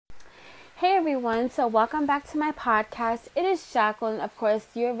Hey everyone, so welcome back to my podcast. It is Jacqueline. Of course,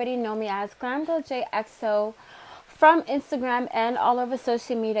 you already know me as GlamGirlJXO from Instagram and all over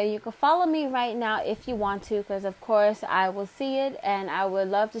social media. You can follow me right now if you want to, because of course I will see it and I would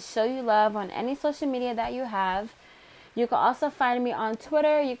love to show you love on any social media that you have. You can also find me on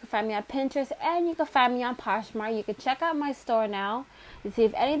Twitter, you can find me on Pinterest, and you can find me on Poshmark. You can check out my store now to see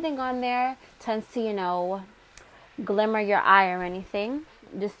if anything on there tends to, glimmer your eye or anything.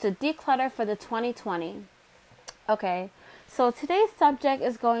 Just to declutter for the 2020. Okay, so today's subject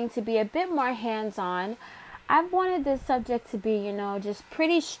is going to be a bit more hands-on. I've wanted this subject to be, just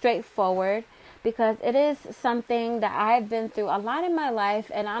pretty straightforward because it is something that I've been through a lot in my life,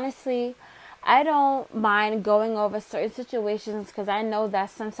 and honestly, I don't mind going over certain situations because I know that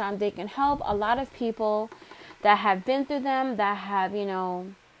sometimes they can help a lot of people that have been through them, that have,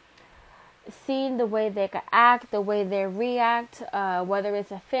 seen the way they could act, the way they react, whether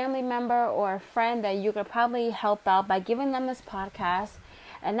it's a family member or a friend that you could probably help out by giving them this podcast.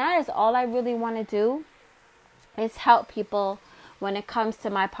 And that is all I really want to do, is help people when it comes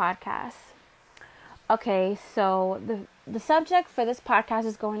to my podcast. Okay, so the subject for this podcast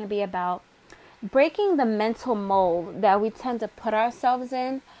is going to be about breaking the mental mold that we tend to put ourselves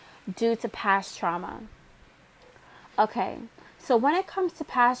in due to past trauma. Okay. So when it comes to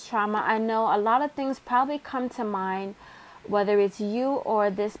past trauma, I know a lot of things probably come to mind, whether it's you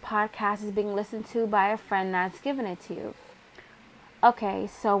or this podcast is being listened to by a friend that's given it to you. Okay,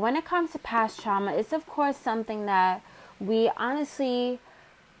 so when it comes to past trauma, it's of course something that we honestly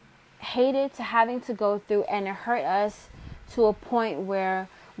hated to having to go through, and it hurt us to a point where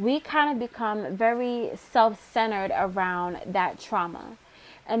we kind of become very self-centered around that trauma.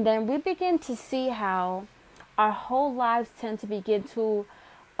 And then we begin to see how our whole lives tend to begin to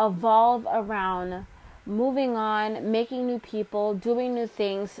evolve around moving on, making new people, doing new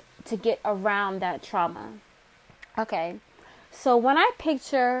things to get around that trauma. Okay, so when I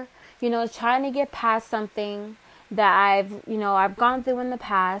picture, trying to get past something that I've gone through in the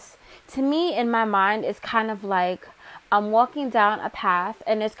past, to me, in my mind, it's kind of like I'm walking down a path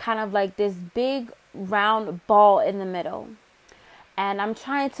and it's kind of like this big round ball in the middle. And I'm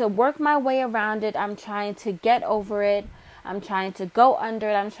trying to work my way around it. I'm trying to get over it. I'm trying to go under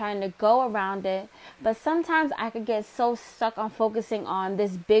it. I'm trying to go around it. But sometimes I could get so stuck on focusing on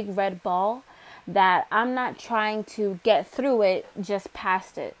this big red ball that I'm not trying to get through it, just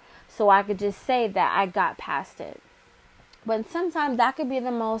past it. So I could just say that I got past it. But sometimes that could be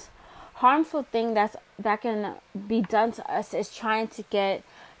the most harmful thing that can be done to us, is trying to get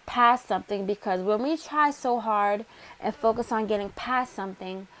past something, because when we try so hard and focus on getting past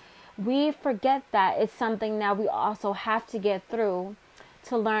something, we forget that it's something that we also have to get through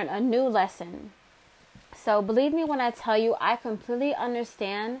to learn a new lesson. So believe me when I tell you, I completely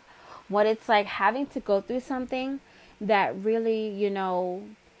understand what it's like having to go through something that really,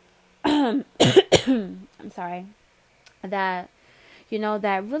 I'm sorry, that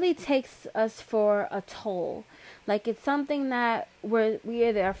really takes us for a toll. Like, it's something that we're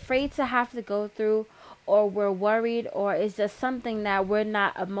either afraid to have to go through, or we're worried, or it's just something that we're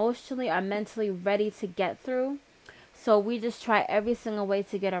not emotionally or mentally ready to get through. So we just try every single way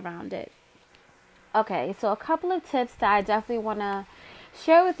to get around it. Okay, so a couple of tips that I definitely want to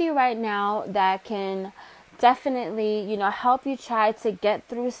share with you right now that can definitely, help you try to get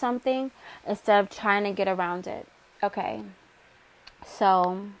through something instead of trying to get around it. Okay,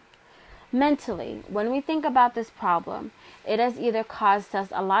 so mentally, when we think about this problem, it has either caused us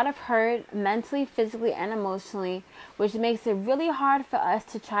a lot of hurt mentally, physically, and emotionally, which makes it really hard for us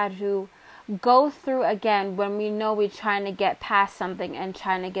to try to go through again when we know we're trying to get past something and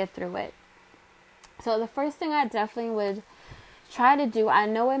trying to get through it. So the first thing I definitely would try to do, I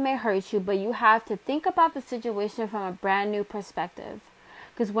know it may hurt you, but you have to think about the situation from a brand new perspective.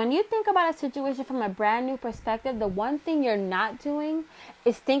 Because when you think about a situation from a brand new perspective, the one thing you're not doing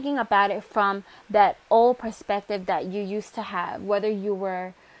is thinking about it from that old perspective that you used to have. Whether you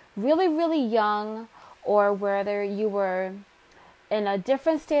were really, really young, or whether you were in a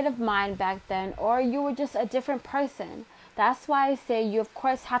different state of mind back then, or you were just a different person. That's why I say you, of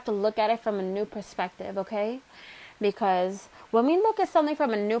course, have to look at it from a new perspective, okay? Because when we look at something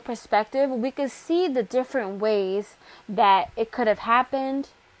from a new perspective, we can see the different ways that it could have happened,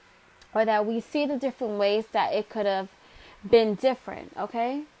 or that we see the different ways that it could have been different,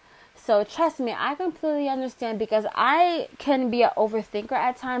 okay? So trust me, I completely understand, because I can be an overthinker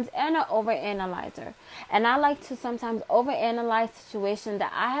at times and an overanalyzer. And I like to sometimes overanalyze situations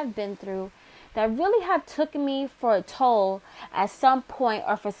that I have been through that really have taken me for a toll at some point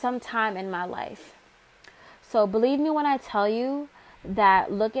or for some time in my life. So believe me when I tell you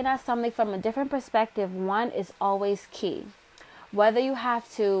that looking at something from a different perspective, one, is always key. Whether you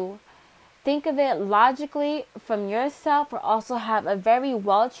have to think of it logically from yourself or also have a very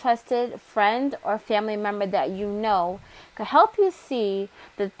well-trusted friend or family member that you know can help you see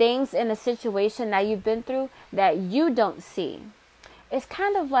the things in a situation that you've been through that you don't see. It's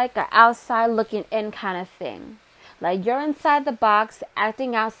kind of like an outside looking in kind of thing. Like you're inside the box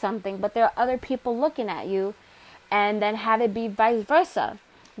acting out something, but there are other people looking at you, and then have it be vice versa,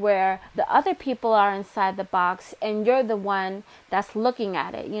 where the other people are inside the box and you're the one that's looking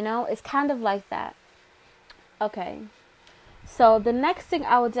at it, It's kind of like that. Okay. So the next thing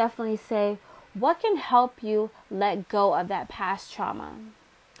I would definitely say, what can help you let go of that past trauma?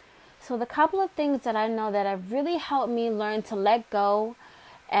 So the couple of things that I know that have really helped me learn to let go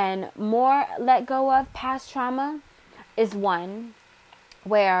and more let go of past trauma is one,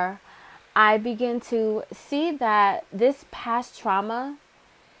 where I begin to see that this past trauma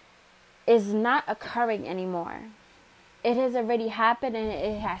is not occurring anymore. It has already happened and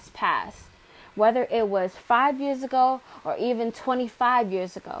it has passed. Whether it was 5 years ago or even 25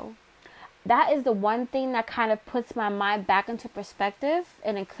 years ago. That is the one thing that kind of puts my mind back into perspective,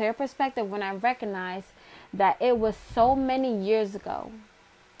 and a clear perspective, when I recognize that it was so many years ago.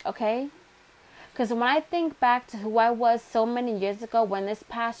 Okay? Because when I think back to who I was so many years ago when this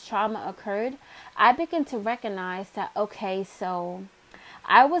past trauma occurred, I begin to recognize that, okay, so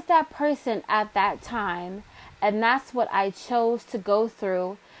I was that person at that time, and that's what I chose to go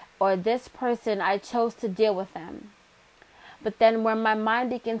through, or this person, I chose to deal with them. But then when my mind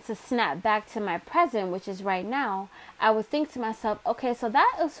begins to snap back to my present, which is right now, I would think to myself, okay, so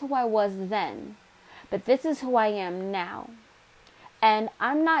that is who I was then, but this is who I am now. And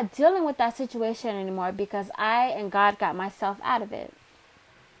I'm not dealing with that situation anymore because I and God got myself out of it.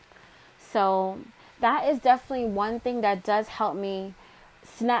 So that is definitely one thing that does help me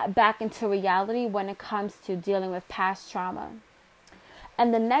snap back into reality when it comes to dealing with past trauma.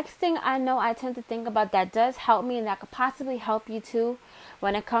 And the next thing I know I tend to think about that does help me, and that could possibly help you too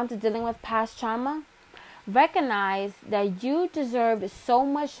when it comes to dealing with past trauma, recognize that you deserve so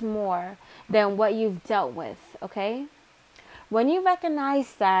much more than what you've dealt with, okay? When you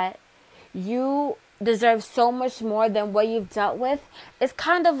recognize that you deserve so much more than what you've dealt with, it's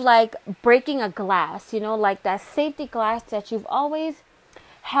kind of like breaking a glass, like that safety glass that you've always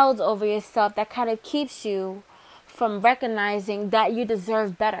held over yourself that kind of keeps you from recognizing that you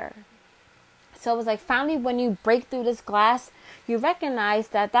deserve better. So it was like finally when you break through this glass, you recognize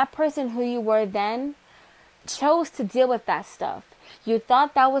that that person who you were then chose to deal with that stuff. You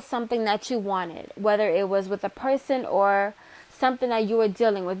thought that was something that you wanted, whether it was with a person or something that you were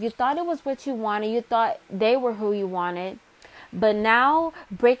dealing with. You thought it was what you wanted. You thought they were who you wanted. But now,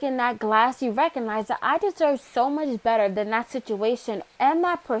 breaking that glass, you recognize that I deserve so much better than that situation and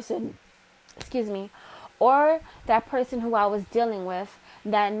that person, or that person who I was dealing with,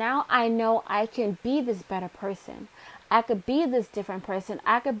 that now I know I can be this better person. I could be this different person.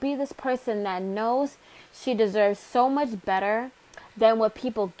 I could be this person that knows she deserves so much better than what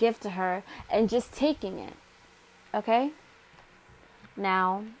people give to her, and just taking it. Okay?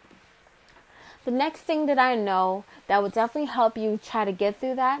 Now, the next thing that I know that would definitely help you try to get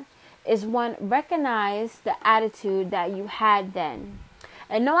through that is one, recognize the attitude that you had then.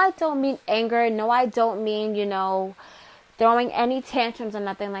 And no, I don't mean anger. No, I don't mean, throwing any tantrums or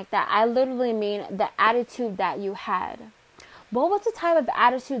nothing like that. I literally mean the attitude that you had. What was the type of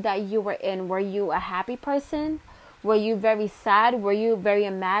attitude that you were in? Were you a happy person? Were you very sad? Were you very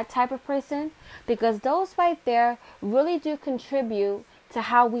mad type of person? Because those right there really do contribute to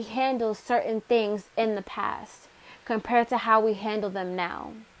how we handle certain things in the past compared to how we handle them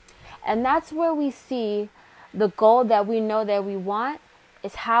now. And that's where we see the goal that we know that we want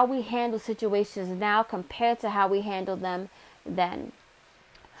is how we handle situations now compared to how we handle them then.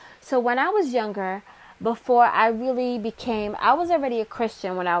 So when I was younger, before I really I was already a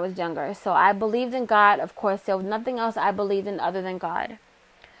Christian when I was younger. So I believed in God. Of course, there was nothing else I believed in other than God.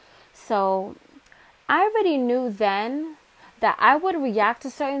 So I already knew then that I would react to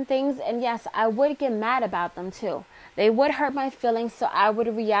certain things. And yes, I would get mad about them too. They would hurt my feelings. So I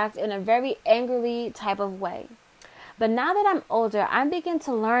would react in a very angrily type of way. But now that I'm older, I begin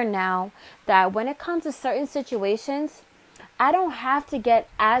to learn now that when it comes to certain situations, I don't have to get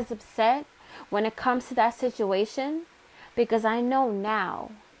as upset when it comes to that situation, because I know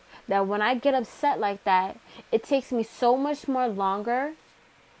now that when I get upset like that, it takes me so much more longer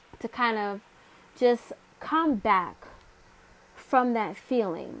to kind of just come back from that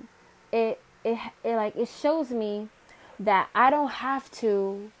feeling. It shows me that I don't have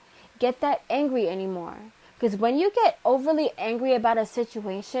to get that angry anymore. Because when you get overly angry about a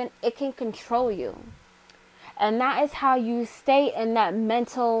situation, it can control you. And that is how you stay in that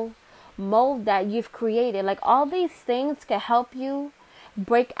mental mold that you've created. Like, all these things can help you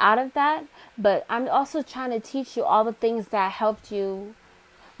break out of that. But I'm also trying to teach you all the things that helped you.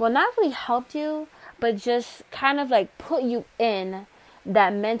 Well, not really helped you, but just kind of like put you in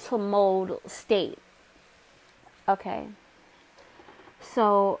that mental mold state. Okay.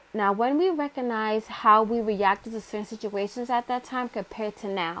 So now when we recognize how we reacted to certain situations at that time compared to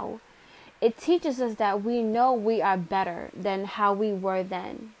now, it teaches us that we know we are better than how we were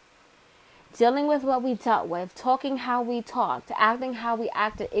then. Dealing with what we dealt with, talking how we talked, acting how we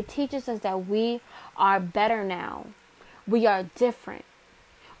acted, it teaches us that we are better now. We are different.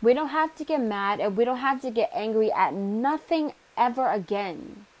 We don't have to get mad, and we don't have to get angry at nothing ever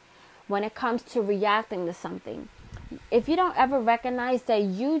again when it comes to reacting to something. If you don't ever recognize that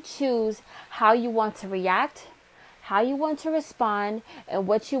you choose how you want to react, how you want to respond, and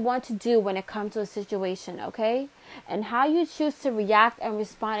what you want to do when it comes to a situation, okay? And how you choose to react and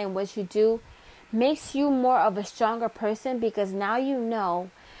respond and what you do makes you more of a stronger person, because now you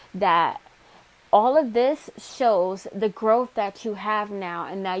know that all of this shows the growth that you have now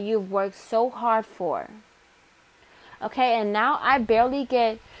and that you've worked so hard for. Okay, and now I barely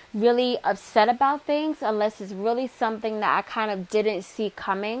get really upset about things unless it's really something that I kind of didn't see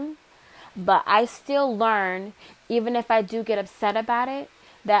coming. But I still learn, even if I do get upset about it,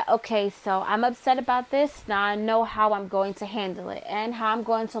 that, okay, so I'm upset about this. Now I know how I'm going to handle it and how I'm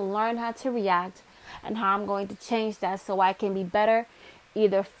going to learn how to react and how I'm going to change that so I can be better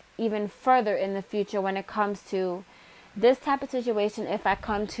even further in the future when it comes to this type of situation if I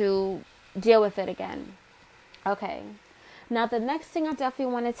come to deal with it again. Okay. Now, the next thing I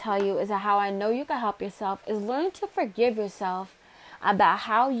definitely want to tell you is how I know you can help yourself is learn to forgive yourself about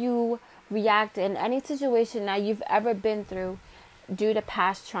how you react in any situation that you've ever been through due to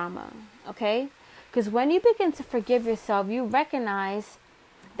past trauma. Okay? Because when you begin to forgive yourself, you recognize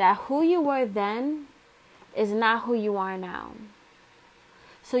that who you were then is not who you are now.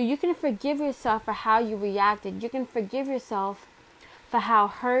 So you can forgive yourself for how you reacted. You can forgive yourself for how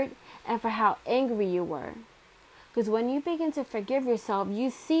hurt and for how angry you were. Because when you begin to forgive yourself, you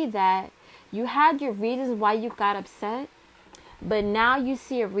see that you had your reasons why you got upset, but now you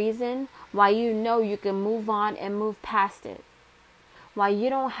see a reason why you know you can move on and move past it. Why you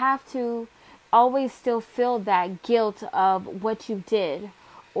don't have to always still feel that guilt of what you did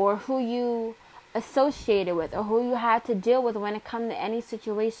or who you associated with or who you had to deal with when it comes to any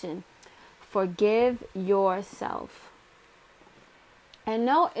situation. Forgive yourself. And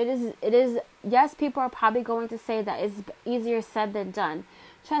no, it is, yes, people are probably going to say that it's easier said than done.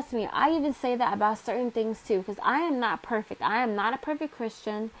 Trust me, I even say that about certain things too, because I am not perfect. I am not a perfect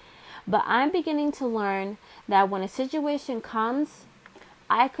Christian, but I'm beginning to learn that when a situation comes,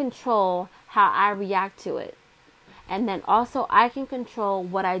 I control how I react to it. And then also I can control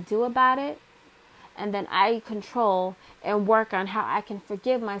what I do about it. And then I control and work on how I can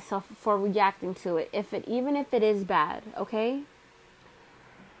forgive myself for reacting to it, even if it is bad, okay?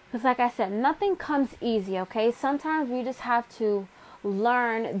 Because like I said, nothing comes easy, okay? Sometimes we just have to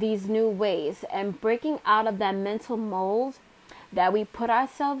learn these new ways. And breaking out of that mental mold that we put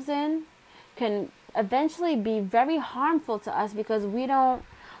ourselves in can eventually be very harmful to us because we don't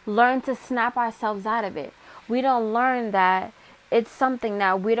learn to snap ourselves out of it. We don't learn that it's something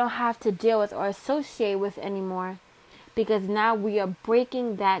that we don't have to deal with or associate with anymore because now we are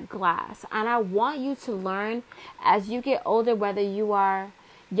breaking that glass. And I want you to learn as you get older, whether you are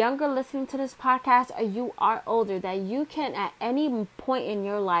younger listening to this podcast or you are older, that you can at any point in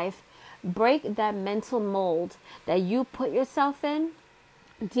your life break that mental mold that you put yourself in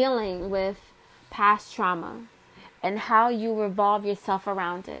dealing with past trauma and how you revolve yourself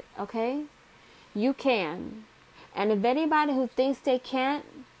around it, okay? You can. And if anybody who thinks they can't,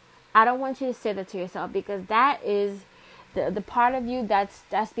 I don't want you to say that to yourself, because that is the part of you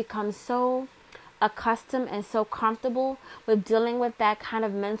that's become so accustomed and so comfortable with dealing with that kind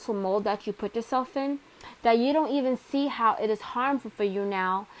of mental mold that you put yourself in, that you don't even see how it is harmful for you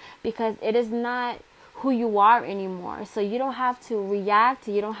now, because it is not who you are anymore. So you don't have to react,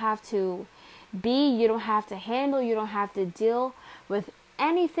 you don't have to be, you don't have to handle, you don't have to deal with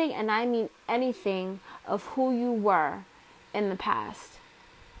anything, and I mean anything, of who you were in the past.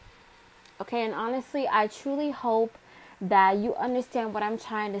 Okay, and honestly, I truly hope that you understand what I'm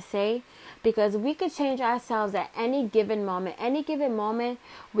trying to say, because we could change ourselves at any given moment. Any given moment,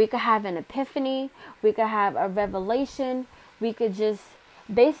 we could have an epiphany, we could have a revelation, we could just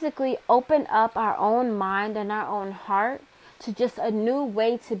basically open up our own mind and our own heart to just a new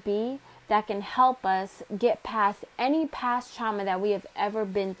way to be that can help us get past any past trauma that we have ever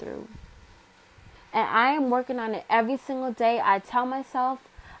been through. And I am working on it every single day. I tell myself,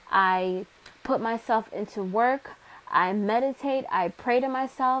 I put myself into work, I meditate, I pray to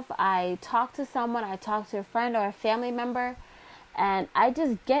myself, I talk to someone, I talk to a friend or a family member, and I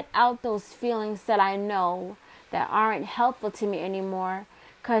just get out those feelings that I know that aren't helpful to me anymore,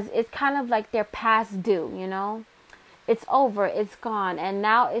 because it's kind of like they're past due, you know? It's over, it's gone, and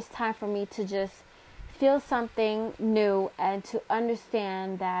now it's time for me to just feel something new and to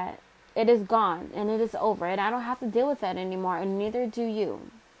understand that it is gone and it is over, and I don't have to deal with that anymore, and neither do you.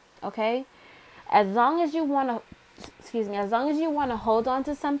 Okay? As long as you want to hold on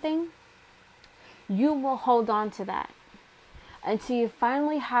to something, you will hold on to that until you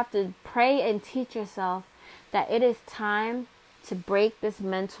finally have to pray and teach yourself that it is time to break this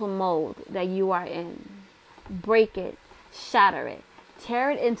mental mold that you are in. Break it, shatter it,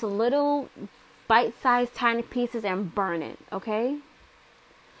 tear it into little bite-sized tiny pieces and burn it, okay?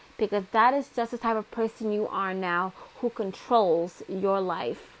 Because that is just the type of person you are now, who controls your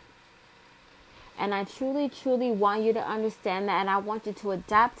life. And I truly, truly want you to understand that, and I want you to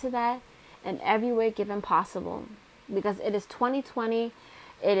adapt to that in every way given possible. Because it is 2020,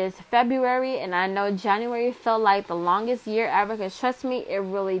 it is February, and I know January felt like the longest year ever, because trust me, it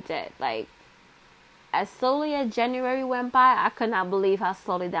really did. Like, as slowly as January went by, I could not believe how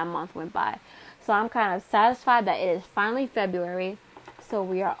slowly that month went by. So I'm kind of satisfied that it is finally February. So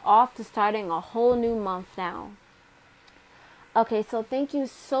we are off to starting a whole new month now. Okay, so thank you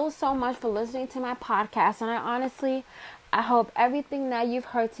so much for listening to my podcast. And I hope everything that you've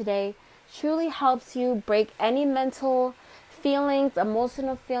heard today truly helps you break any mental feelings,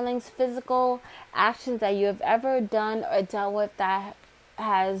 emotional feelings, physical actions that you have ever done or dealt with that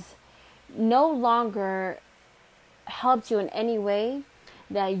has no longer helped you in any way,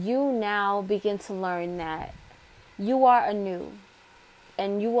 that you now begin to learn that you are anew,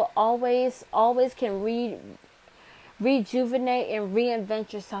 and you will always can rejuvenate and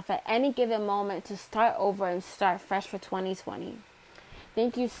reinvent yourself at any given moment to start over and start fresh for 2020.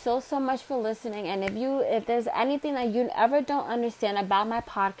 Thank you so much for listening. And if there's anything that you ever don't understand about my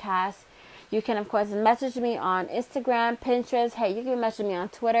podcast, you can of course message me on Instagram, Pinterest. Hey, you can message me on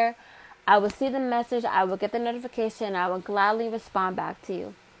Twitter. I will see the message, I will get the notification, and I will gladly respond back to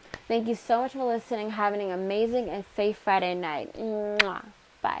you. Thank you so much for listening. Having an amazing and safe Friday night. Mwah.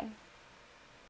 Bye.